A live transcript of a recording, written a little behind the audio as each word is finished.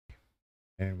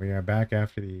And we are back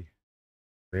after the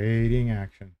raiding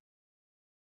action.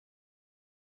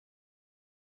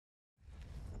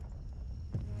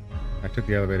 I took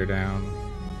the elevator down.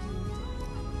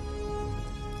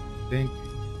 I think.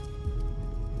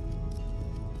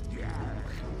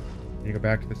 You go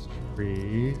back to this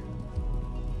tree.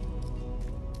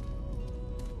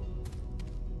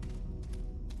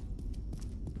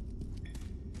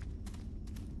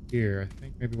 Here, I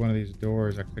think maybe one of these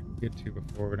doors I couldn't get to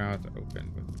before, but now it's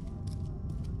open.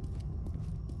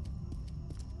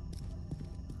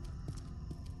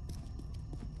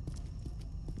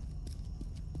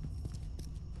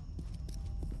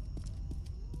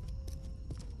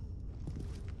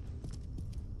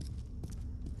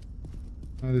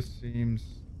 Oh, this seems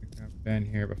like I've been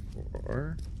here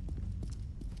before.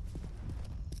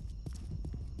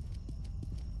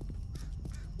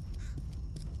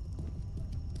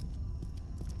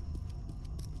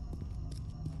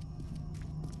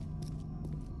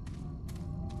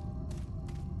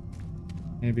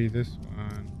 Maybe this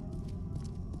one.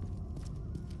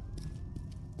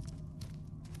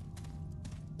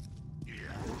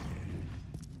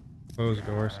 Closed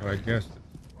door, so I guess that's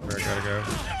where I gotta go.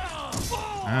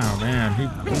 Oh man, he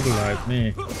brutalized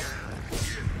me.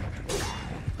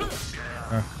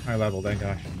 High level, thank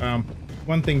gosh.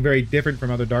 One thing very different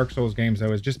from other Dark Souls games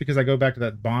though is just because I go back to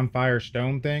that bonfire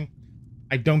stone thing,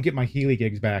 I don't get my Healy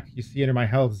gigs back. You see under my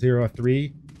health 0 of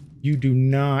 3, you do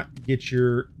not get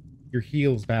your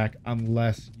heals back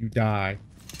unless you die.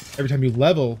 Every time you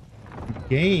level, you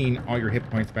gain all your hit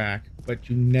points back, but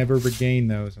you never regain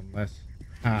those unless you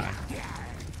die.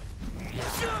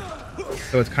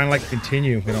 So it's kind of like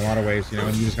continue in a lot of ways, you know,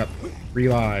 and you just got 3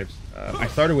 lives. I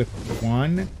started with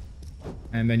 1,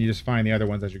 and then you just find the other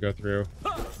ones as you go through.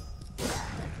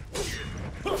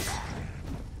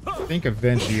 I think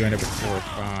eventually you end up with 4 or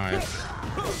 5.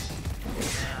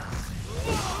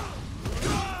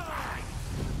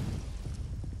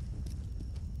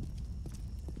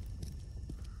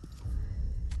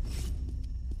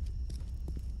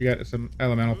 You got some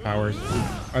elemental powers.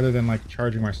 Other than like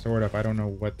charging my sword up, I don't know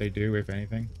what they do, if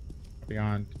anything,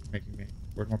 beyond making me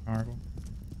sword more powerful.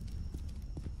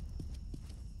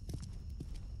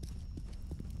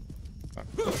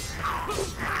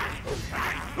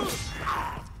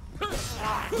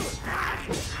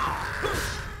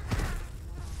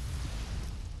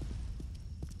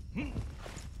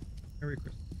 Very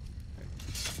quick.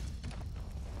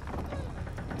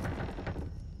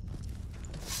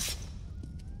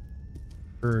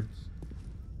 Birds.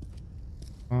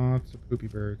 Lots of poopy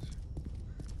birds.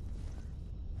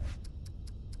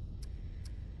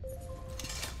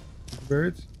 Poopy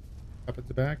birds. Up at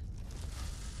the back.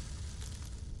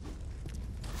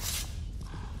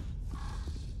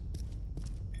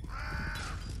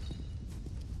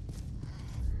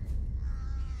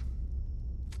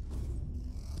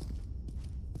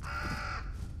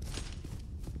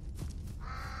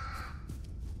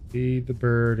 Feed the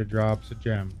bird, it drops a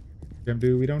gem. Gem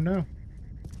do we don't know.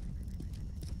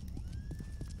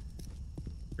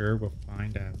 Sure, we'll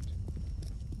find out.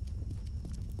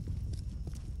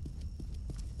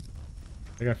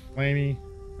 I got flamey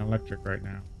and electric right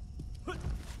now.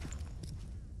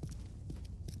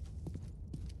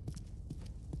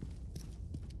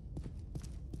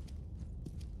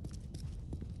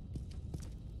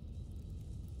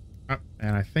 Oh,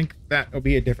 and I think that will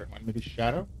be a different one. Maybe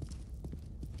Shadow?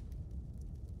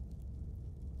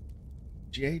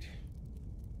 Jade?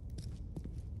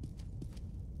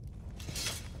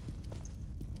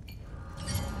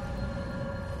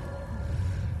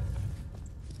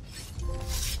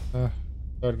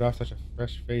 Started off such a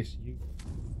fresh face. You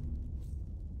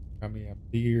got me a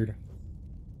beard.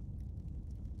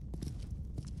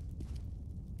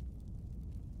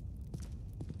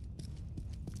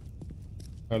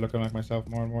 Start looking like myself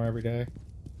more and more every day.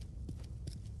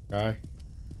 Guy.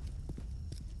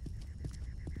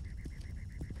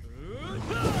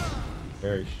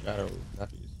 Very shadow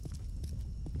nappies.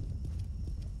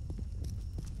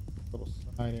 Little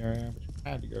side area, but you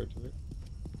had to go to it.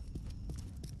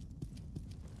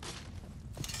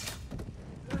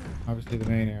 Obviously the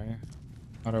main area.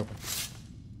 Not open.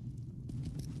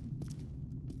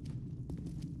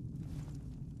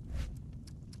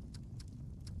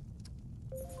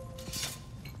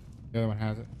 The other one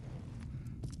has it.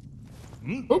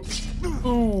 Oops!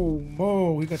 Oh,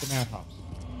 Mo, we got the mad hops.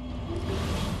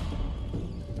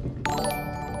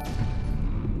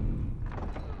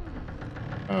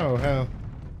 Oh, hell.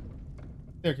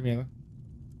 There, Camila.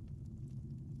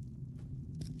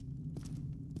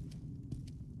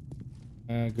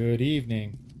 Good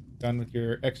evening. Done with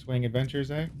your X-Wing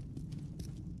adventures, eh?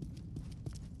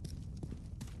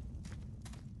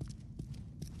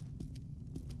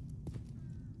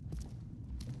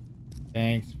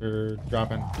 Thanks for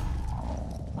dropping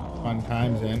fun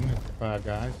times in for 5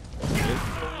 guys.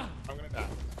 I'm gonna die.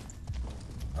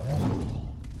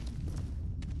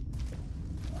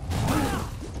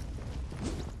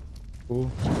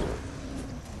 Cool.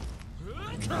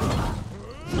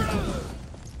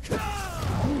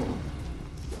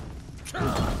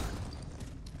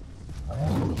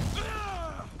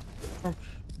 Oh,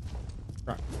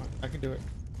 right, I can do it.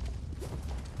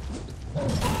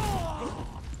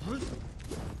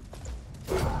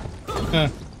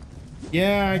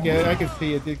 Yeah, I get it. I can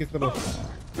see it. It gets a little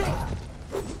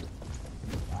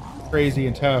crazy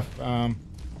and tough.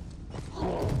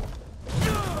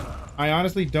 I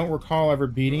honestly don't recall ever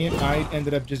beating it. I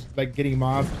ended up just like getting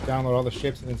mobs to download all the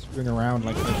ships and then screwing around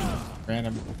like this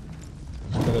random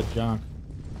other junk.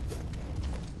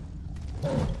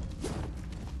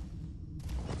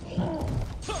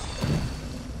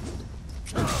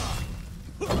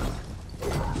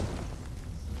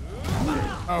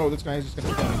 Oh, this guy is just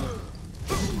gonna kill me.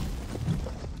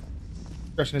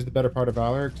 Discretion is the better part of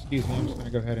valor. Excuse me, I'm just gonna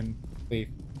go ahead and leave.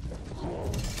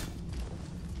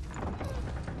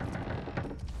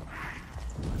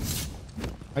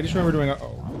 I just remember doing a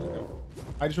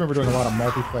I just remember doing a lot of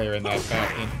multiplayer in that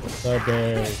in the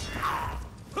day.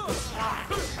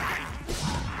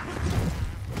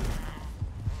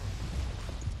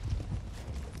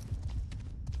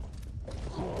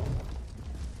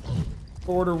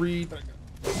 Border read,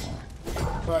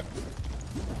 but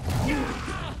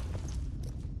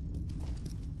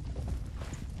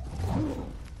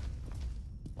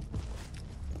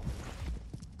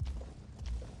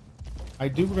I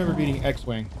do remember beating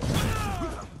X-Wing.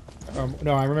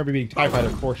 No, I remember beating TIE Fighter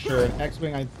for sure. And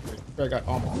X-Wing, I got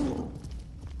almost.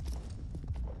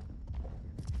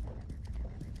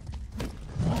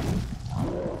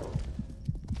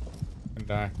 And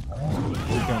die.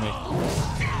 Please kill me.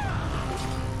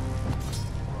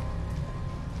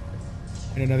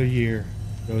 And another year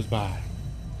goes by.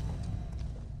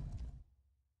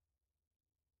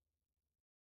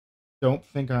 Don't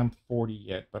think I'm 40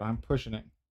 yet, but I'm pushing it.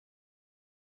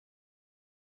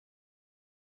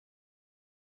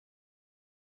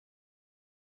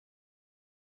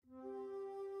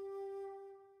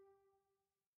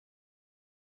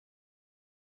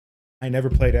 I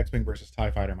never played X-Wing versus TIE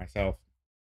Fighter myself.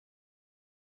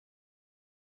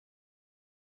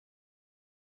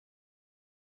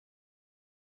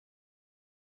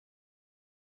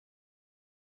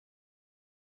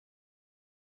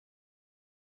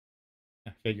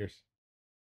 Yeah, figures.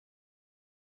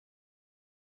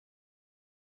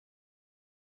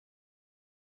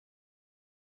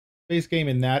 Space game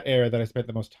in that era that I spent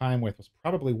the most time with was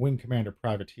probably Wing Commander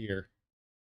Privateer.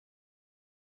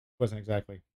 Wasn't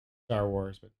exactly Star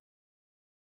Wars, but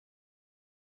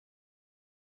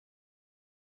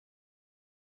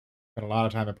spent a lot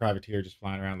of time in Privateer just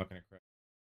flying around looking at crap.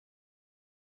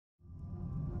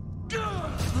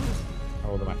 How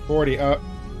old am I? 40. Yeah.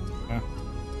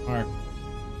 All right.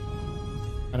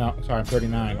 I know. Sorry, I'm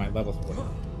 39. My level's 40.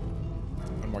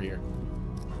 One more year.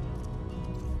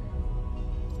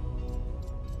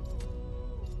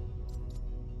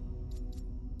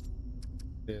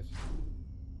 This.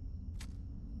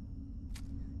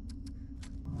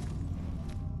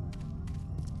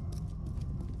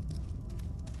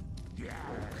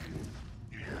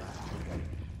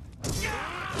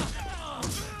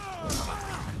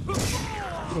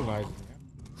 Utilizing it.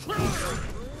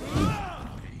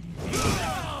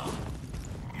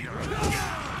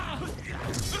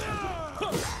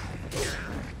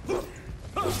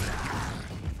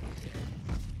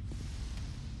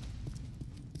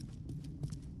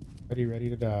 Ready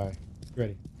to die.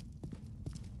 Ready.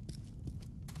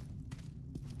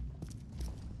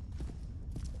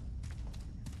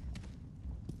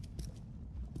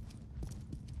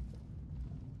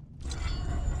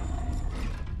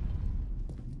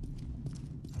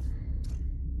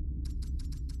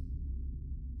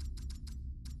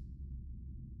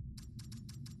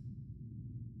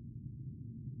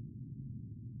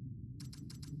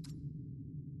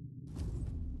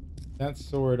 That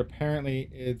sword, apparently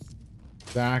it's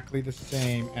exactly the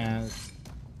same as...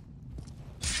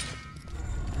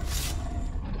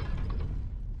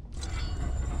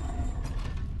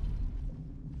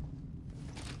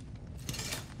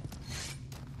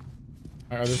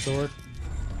 our other sword.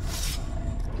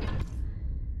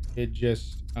 It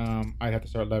just, I'd have to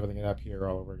start leveling it up here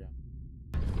all over again.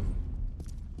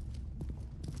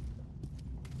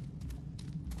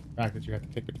 The fact that you have to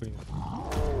pick between them.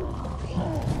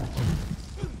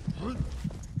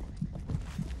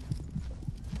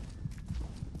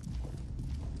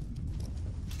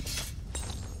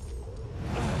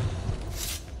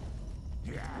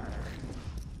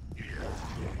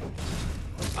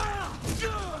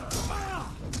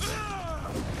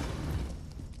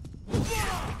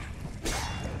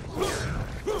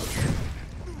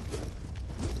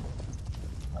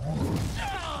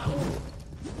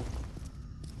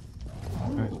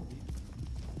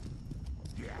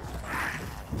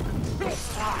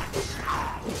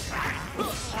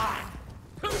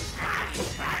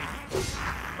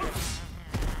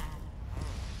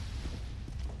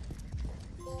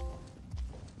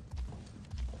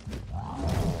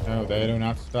 No, they do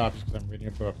not stop just because I'm reading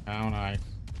a book. How nice.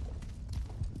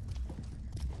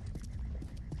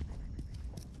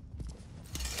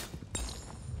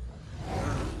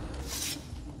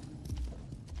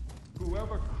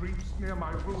 Whoever creeps near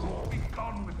my room will be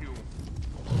gone with you.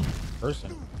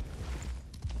 Person.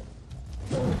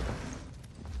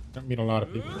 Don't meet a lot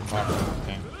of people who talk about this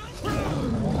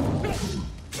game.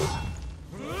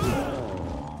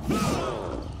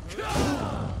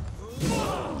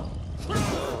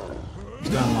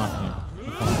 It's unlocking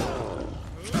him.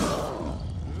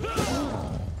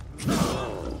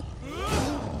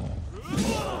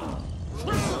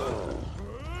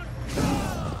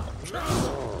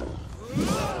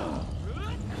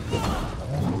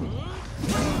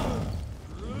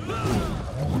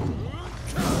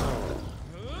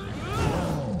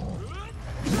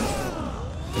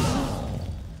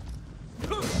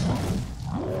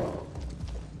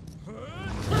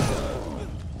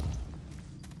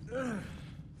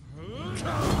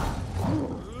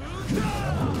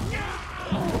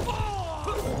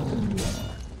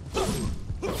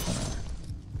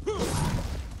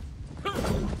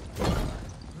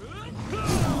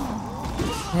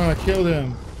 Oh, I killed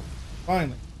him.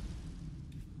 Finally.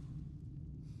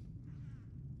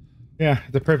 Yeah,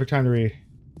 it's the perfect time to read.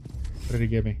 What did he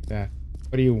give me? That.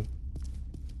 What do you...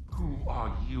 Who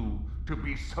are you to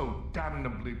be so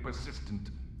damnably persistent?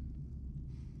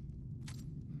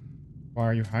 Why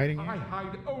are you hiding I here?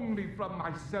 hide only from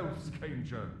myself,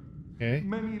 stranger. Okay.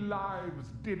 Many lives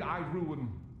did I ruin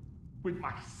with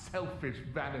my selfish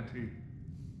vanity.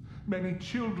 Many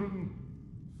children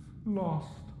lost.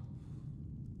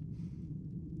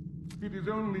 It is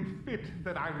only fit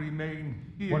that I remain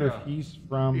here. I wonder if he's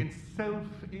from in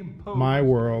self-imposed my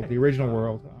world, the original exile.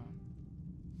 world.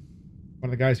 One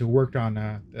of the guys who worked on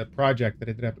the project that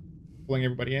ended up pulling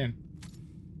everybody in.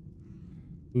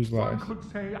 Whose One lives?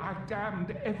 could say I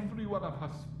damned every one of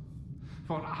us,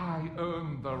 for I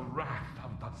earned the wrath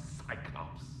of the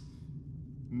Cyclops.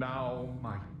 Now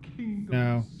my kingdom.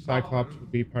 No, Cyclops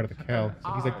would be part of the Kel,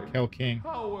 so he's like the Kel King.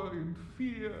 Power in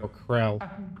fear Or Krell.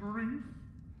 and grief.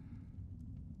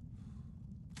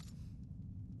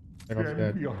 Cyclops Then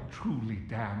dead. we are truly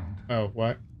damned. Oh,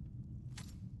 what?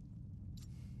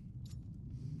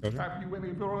 Children? Have you any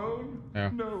of your own?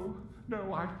 No.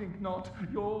 No, I think not.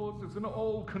 Yours is an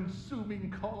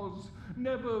all-consuming cause.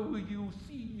 Never will you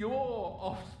see your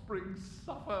offspring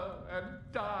suffer and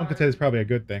die. One could say it's probably a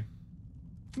good thing.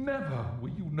 Never will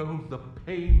you know the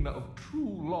pain of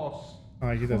true loss.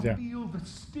 Oh, he does, or yeah. feel the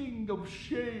sting of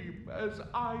shame as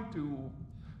I do.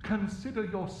 Consider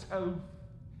yourself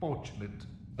fortunate.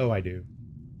 Oh, I do.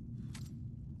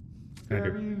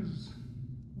 There is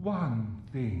one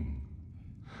thing.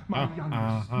 My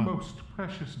youngest, most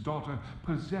precious daughter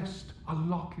possessed a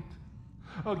locket.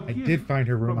 I did find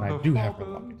her room, and I do have her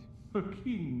locket. Her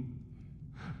king,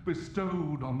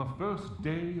 bestowed on the first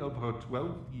day of her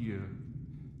 12th year.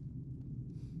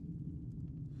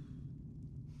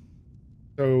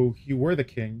 So you were the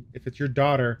king. If it's your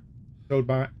daughter, so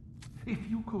by... If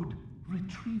you could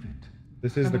retrieve it.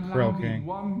 This is the and Krell allow me King.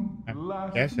 One I'm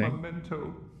last guessing.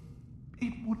 memento.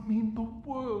 It would mean the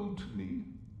world to me.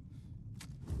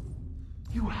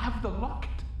 You have the locket.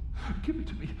 Give it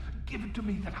to me. Give it to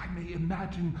me that I may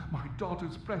imagine my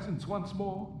daughter's presence once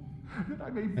more. That I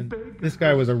may beg. This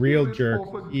guy was a real spirit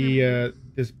jerk. for He, forgiveness.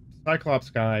 this Cyclops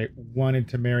guy wanted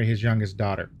to marry his youngest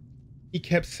daughter. He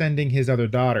kept sending his other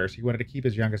daughters. He wanted to keep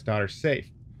his youngest daughter safe.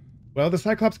 Well, the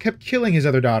Cyclops kept killing his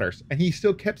other daughters, and he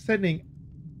still kept sending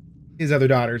his other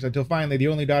daughters until finally the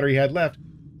only daughter he had left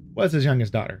was his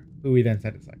youngest daughter, who he then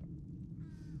sent to Cyclops.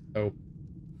 So,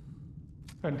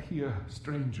 And here,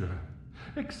 stranger,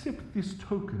 accept this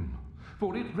token,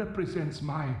 for it represents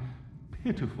my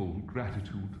pitiful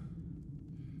gratitude.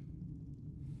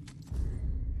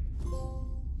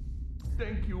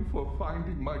 Thank you for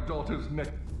finding my daughter's neck.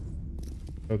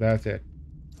 so that's it.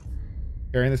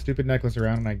 Carrying the stupid necklace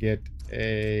around, and I get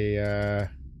a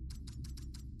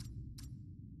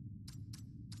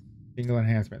single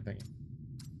enhancement thingy.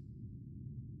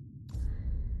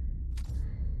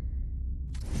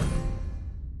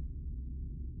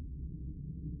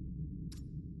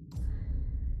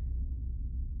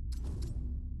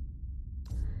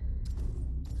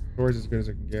 Store's as good as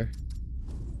I can get.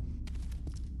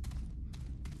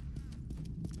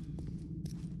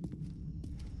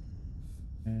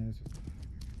 And it's just...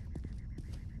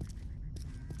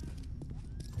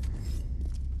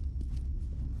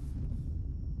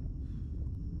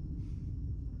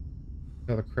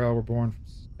 Till the Krell were born from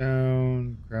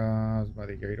stone. Krell by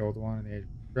the great old one in the age of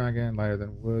the dragon. Lighter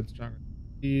than wood, stronger than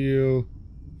steel.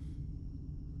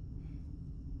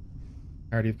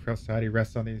 Parity of Krell society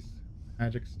rests on these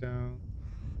magic stones.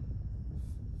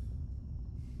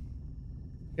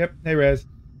 Yep. Hey, Rez.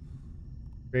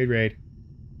 Raid.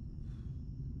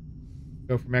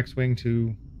 Go from X-Wing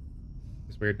to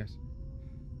this weirdness.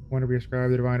 Want to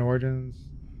reascribe the divine origins?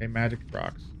 Okay, magic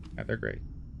rocks. Yeah, they're great.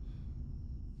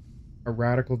 A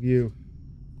radical view.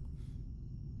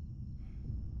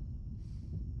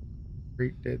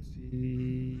 Great Dead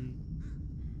Sea.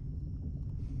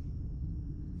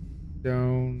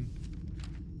 Stone.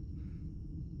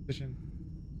 Position.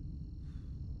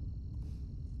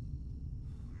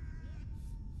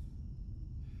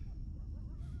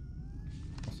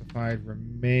 Ossified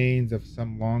remains of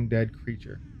some long dead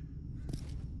creature.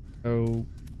 So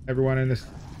everyone in this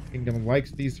kingdom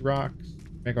likes these rocks,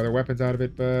 make all their weapons out of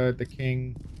it, but the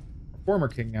king, or former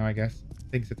king now, I guess,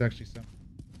 thinks it's actually some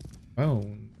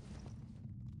bone.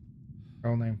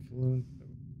 Girl named Fluent.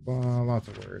 Lots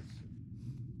of words.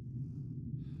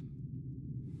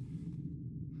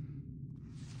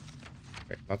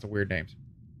 Okay, lots of weird names.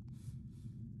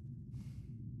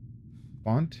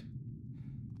 Font.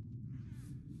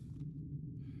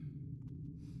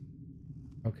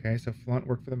 Okay, so Flunt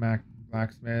worked for the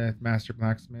blacksmith, master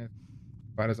blacksmith,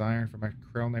 bought his iron from a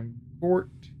Krell named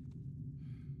Gort.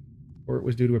 Gort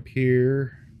was due to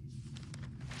appear.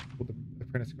 Told the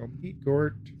apprentice to go meet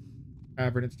Gort.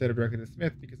 Tavern instead of directly to the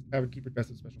smith because the tavern keeper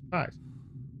invested special ties.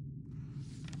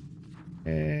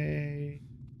 Okay.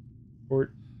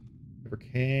 Gort never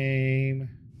came.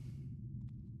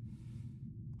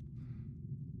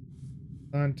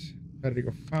 Flunt decided to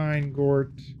go find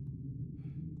Gort.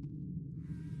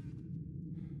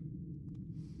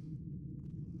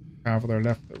 Traveler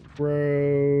left the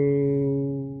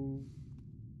road.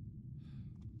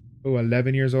 Oh,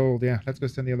 11 years old. Yeah, let's go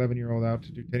send the 11-year-old out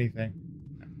to do anything.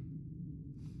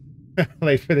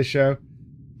 Late for the show.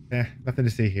 Nothing to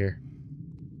see here.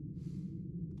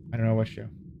 I don't know what show.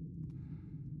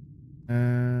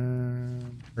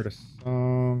 Heard a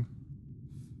song.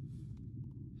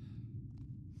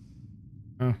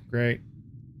 Oh, great.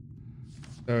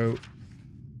 So,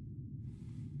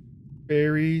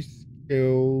 very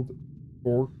skilled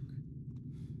orc.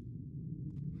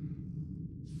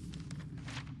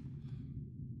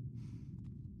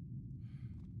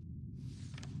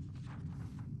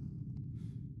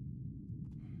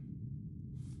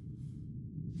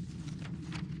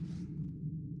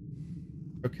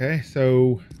 Okay,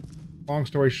 so long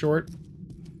story short,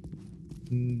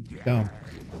 dumb.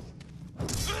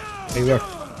 Hey, look,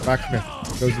 blacksmith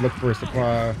goes to look for a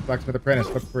supply. Blacksmith apprentice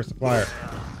look for a supplier.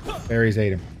 Fairies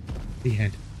ate him. The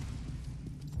end.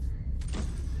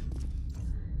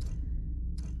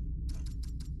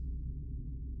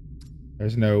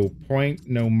 There's no point,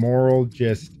 no moral,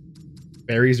 just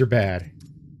fairies are bad.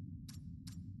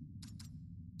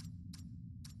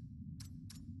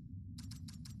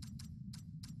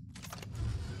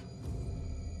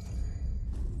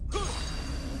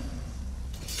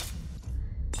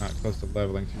 Not close to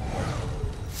leveling too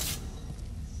much.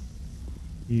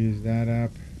 Use that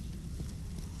up.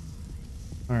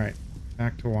 Alright,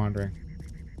 back to wandering.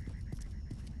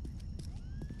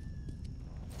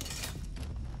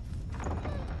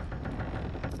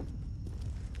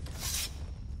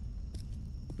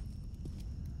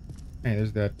 Hey,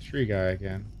 there's that tree guy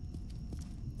again.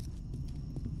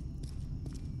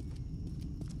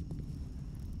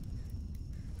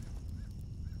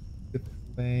 The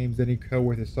flames, any code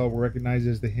worth his salt will recognize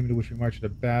as the hymn to which we march to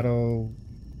battle.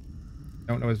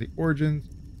 Don't know as the origins.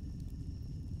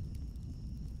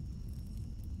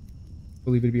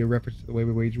 Believe it to be a reference to the way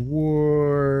we wage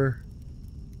war.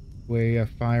 The way a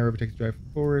fire overtakes a dry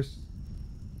forest.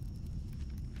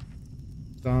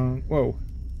 Song. Whoa.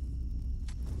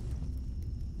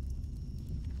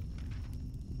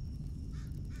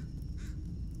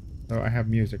 So I have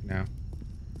music now.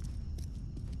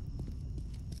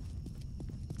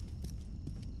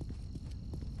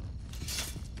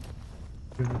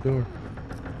 Open the door.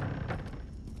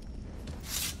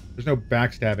 There's no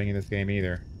backstabbing in this game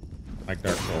either. Like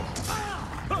Dark Souls.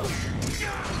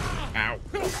 Ow.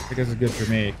 I guess it's good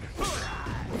for me.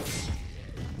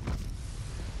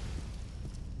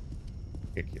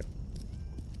 Kick you.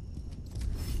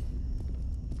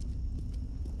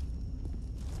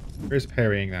 There's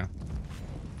parrying now.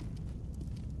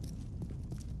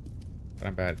 But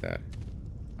I'm bad at that.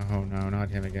 Oh no, not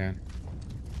him again.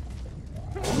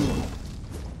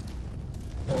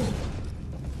 I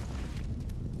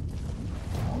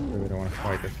really don't want to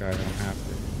fight this guy, I don't have to.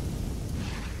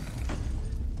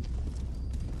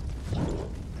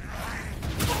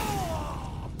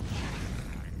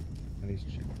 And these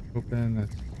chicks open.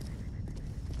 That's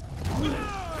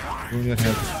wounded.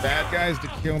 Has bad guys to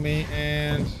kill me,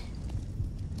 and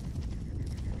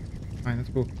fine. That's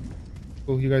cool.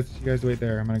 Cool. You guys wait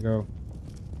there. I'm gonna go.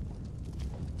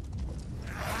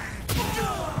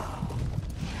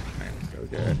 I'm so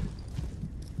good.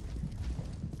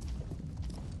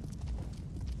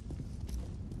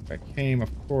 If I came, of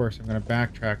course, I'm gonna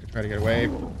backtrack to try to get away.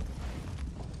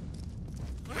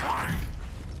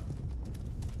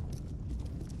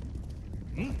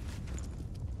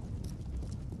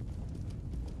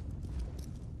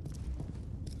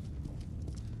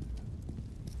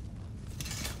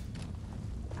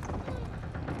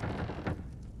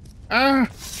 Ah!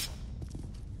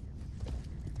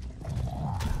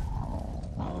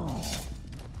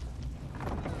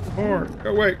 More.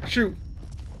 Go away. Shoot.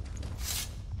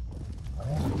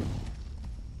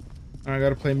 I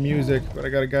gotta play music, but I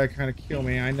got a guy kind of kill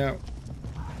me. I know.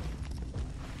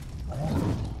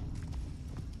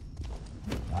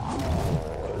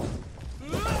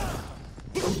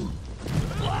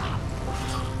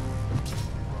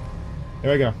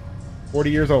 There we go. 40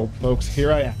 years old, folks.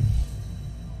 Here I am.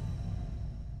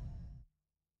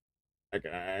 Alright,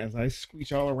 guys. I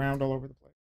squeeze all around all over the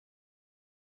place.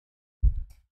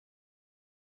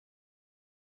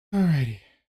 Alrighty.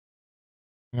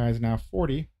 Guys, now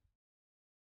 40.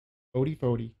 Pody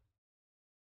Pody.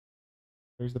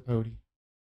 There's the Pody.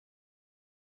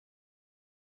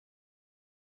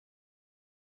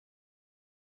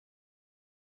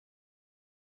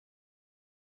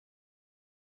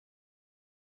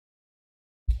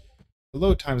 The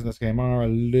load times in this game are a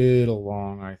little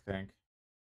long, I think.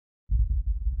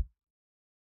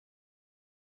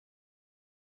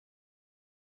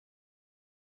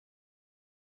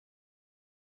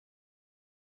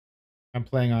 I'm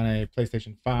playing on a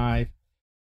PlayStation 5,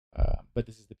 but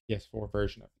this is the PS4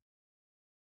 version of it.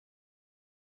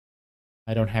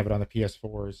 I don't have it on the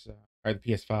PS4's or the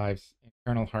PS5's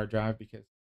internal hard drive because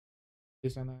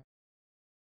based on that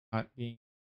not being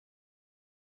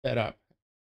set up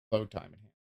load time in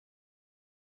here.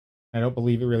 I don't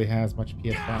believe it really has much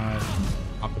PS5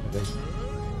 optimization.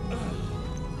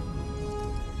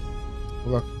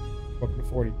 Look, welcome to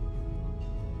 40.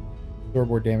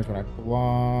 Scoreboard damage when I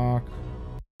block.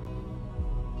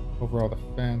 Overall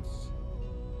defense.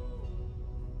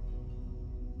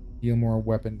 Deal more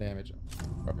weapon damage.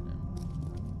 Weapon damage.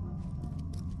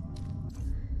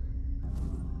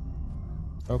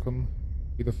 Welcome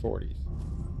to the 40s.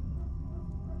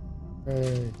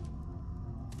 Hey.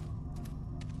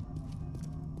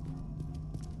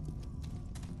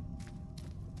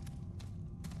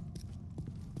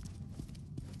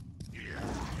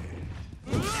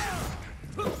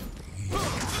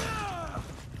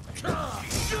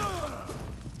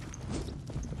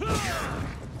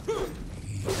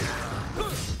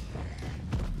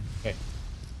 Okay.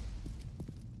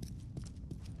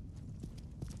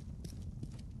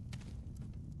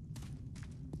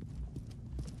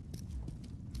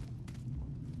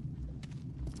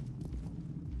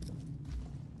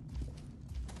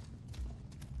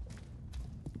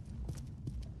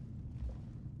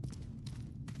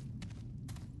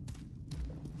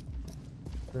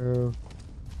 So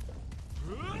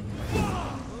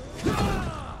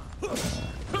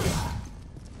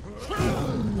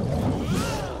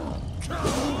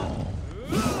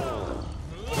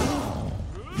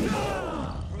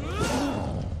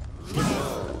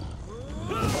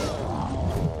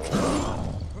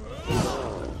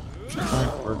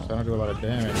works. I don't do a lot of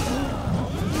damage.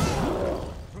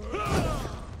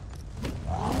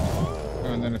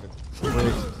 And then if it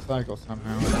breaks the cycle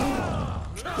somehow.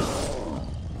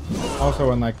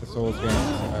 Also, unlike the Souls games,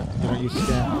 you don't use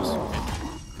stamina.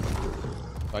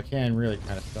 So I can really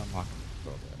kind of stun lock a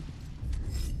little bit.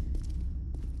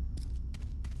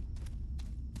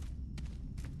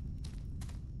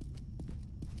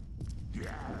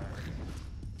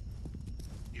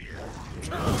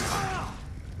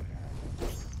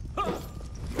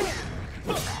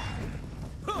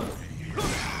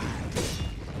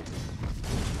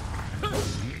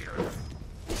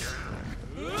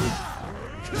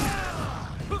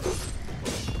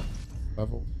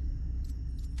 Leveled.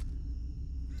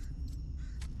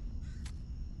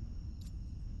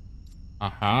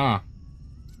 Aha.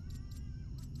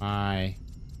 My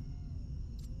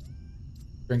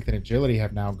strength and agility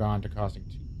have now gone to costing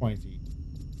 2 points each.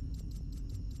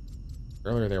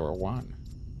 Earlier they were 1.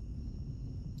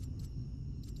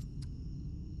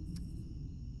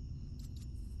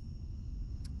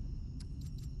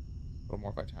 A little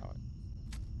more vitality.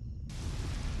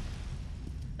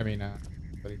 I mean,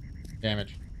 ability.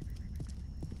 damage.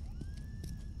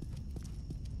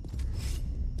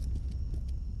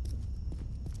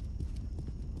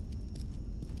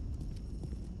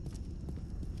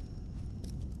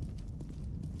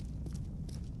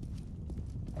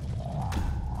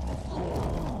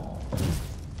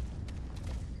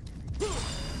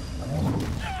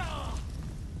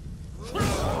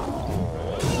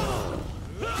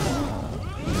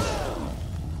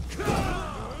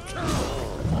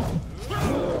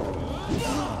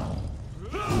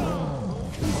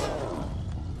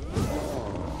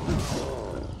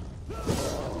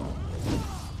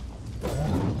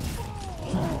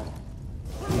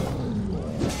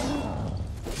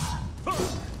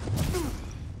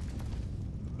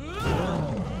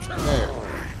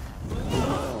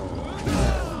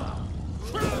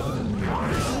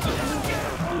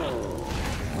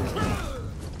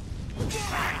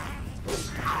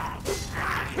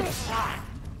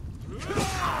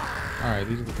 Alright,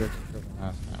 these are the bricks we killed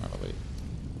last time, I believe.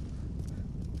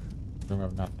 Room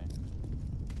of nothing.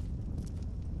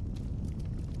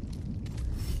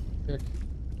 Pick.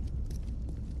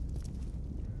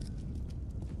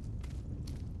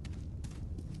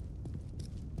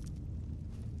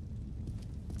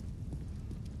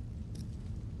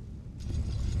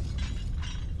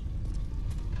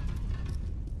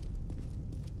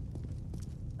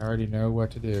 I already know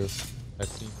what to do. That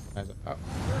seems as a... Oh.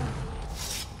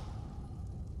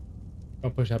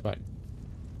 Don't push that button.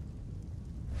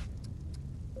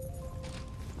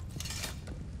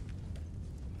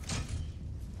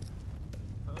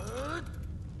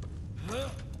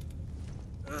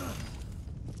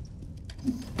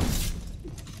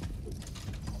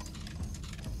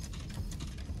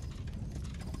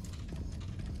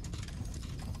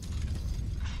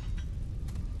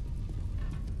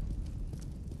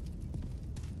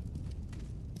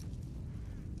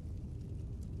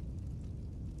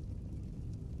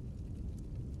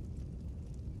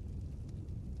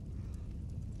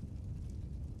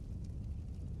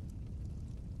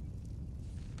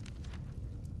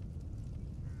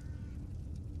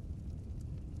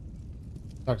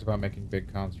 Talks about making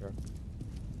big constructs.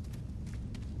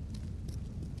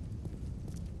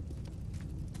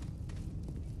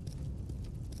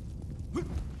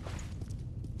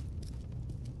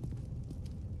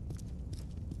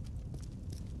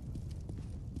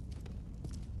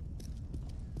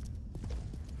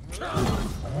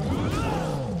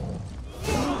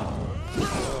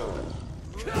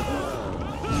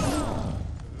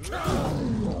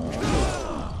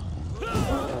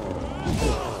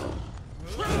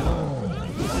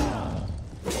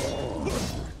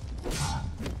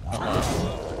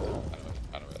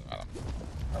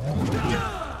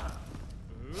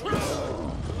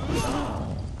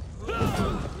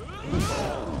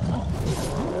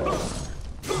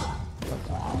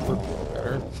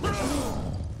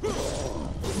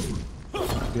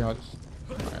 I'll just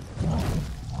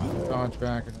dodge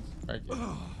back and strike it.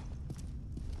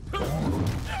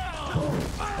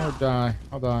 Or die.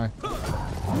 I'll die.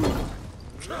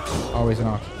 Always an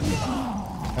option.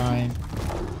 Dying.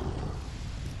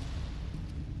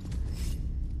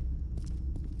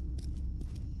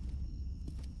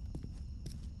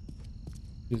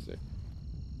 Music.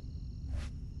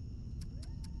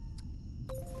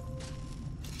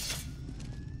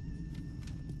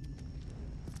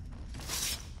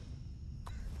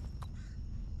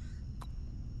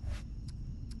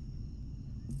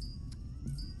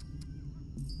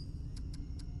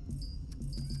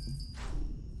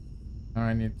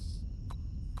 I need.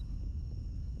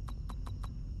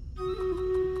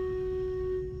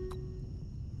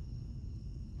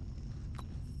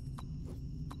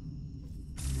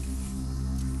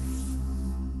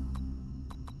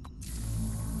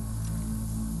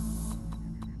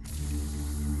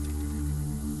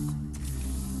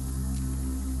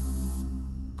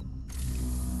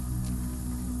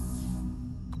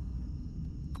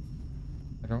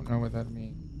 I don't know what that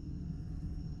means.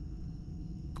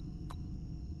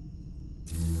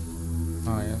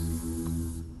 Ah, yes.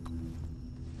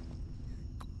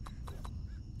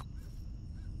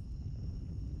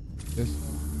 This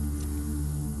one.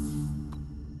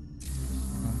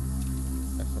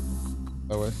 That's the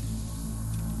lowest.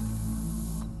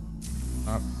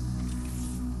 Up.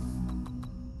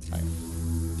 Nice.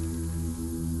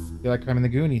 Feel like I'm in the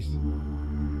Goonies.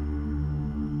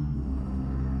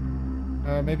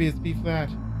 Maybe it's B flat.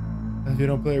 If you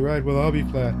don't play it right, well, I'll be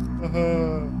flat. Nice.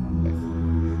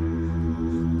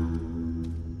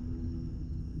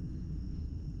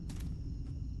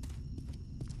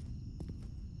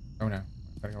 Oh no,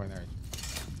 gotta go in there.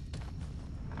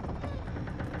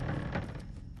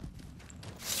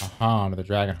 Aha, onto the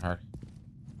dragon heart.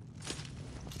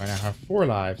 I now have 4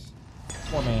 lives.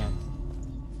 4 man.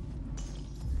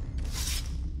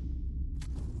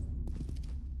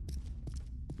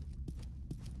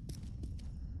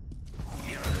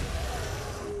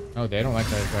 Oh, they don't like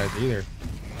those guys either.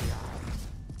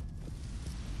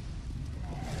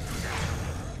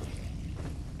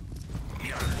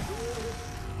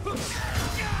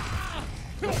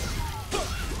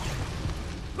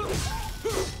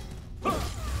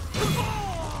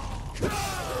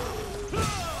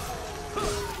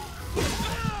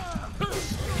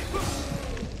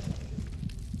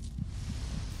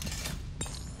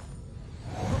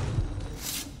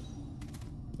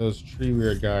 Those tree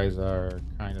weird guys are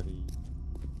kind of the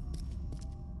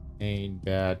main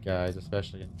bad guys,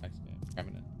 especially in the next game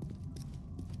coming in.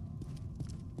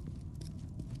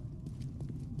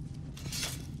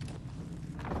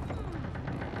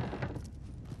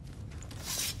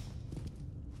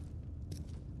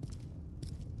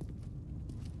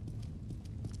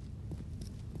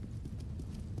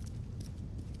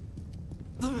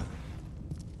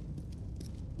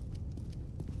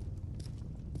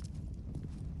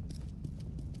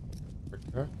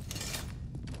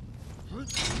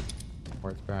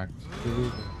 Where it's back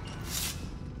to.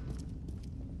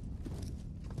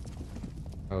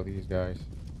 Oh, these guys.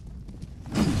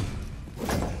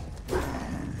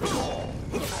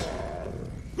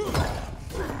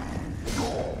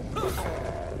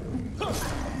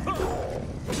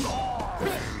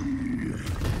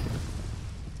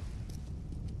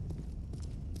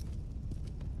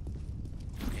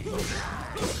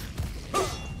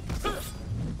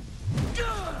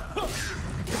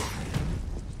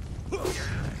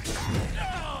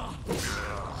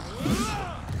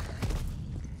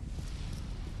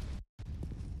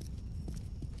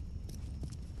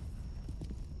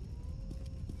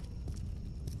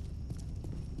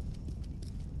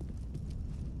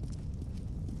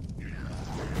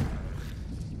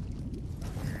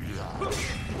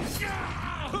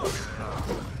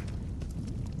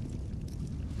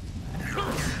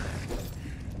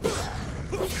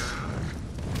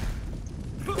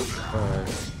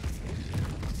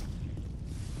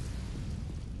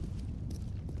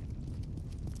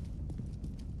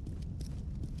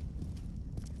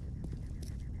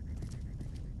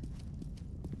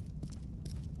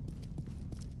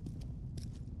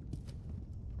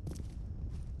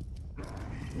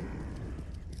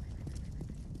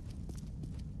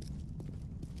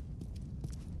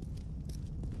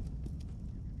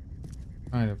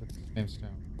 Kind of, it's the same stone.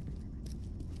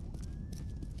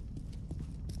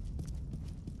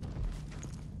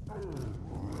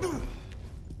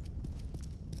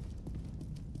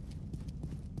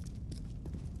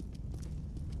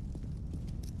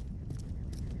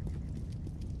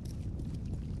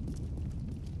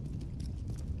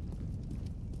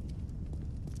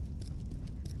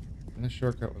 And this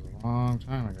shortcut was a long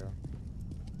time ago.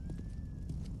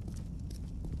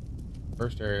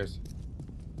 First areas.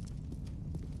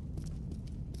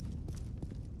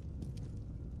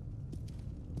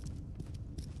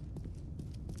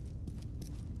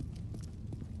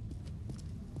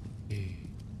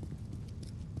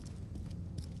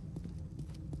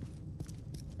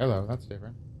 Hello, that's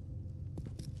different.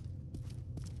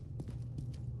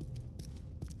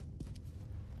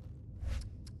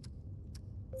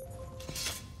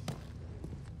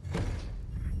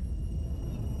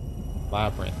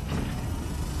 Labyrinth.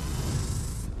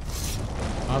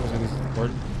 Obviously, this is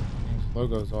important. These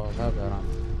logos all have that on.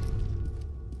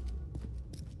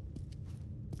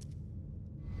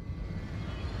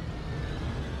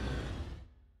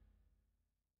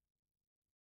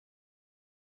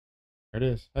 There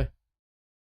it is. Hey.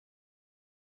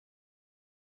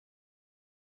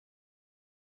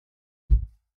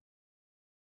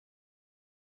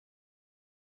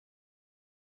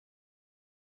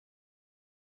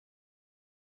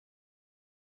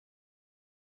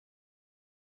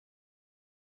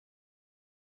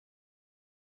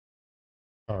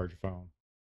 Charge phone.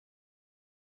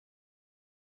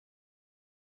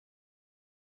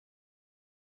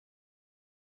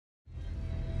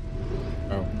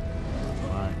 Oh.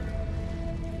 My. I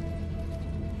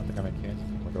think I may cancel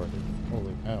my door.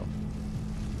 Holy hell.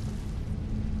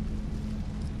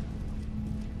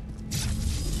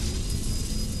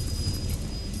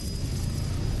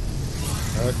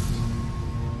 Cut.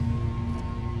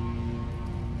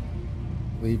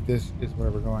 I believe this is where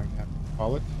we're going to have to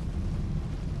call it.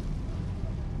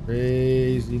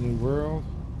 Crazy new world.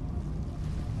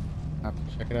 Have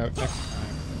to check it out next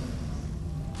time.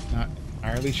 Not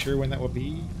entirely sure when that will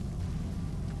be.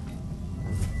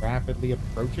 Rapidly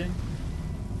approaching.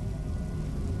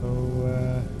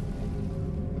 So,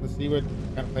 let's see what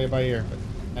kind of play it by ear. But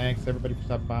thanks everybody for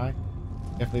stopping by.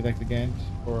 Definitely thanks again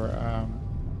for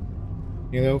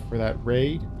Halo for that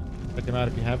raid. Check him out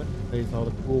if you haven't. He plays all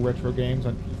the cool retro games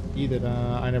on PC that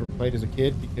I never played as a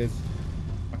kid because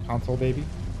I'm a console baby.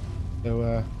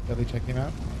 So definitely check him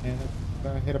out. And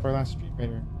let's hit up our last stream right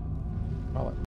here. Call it.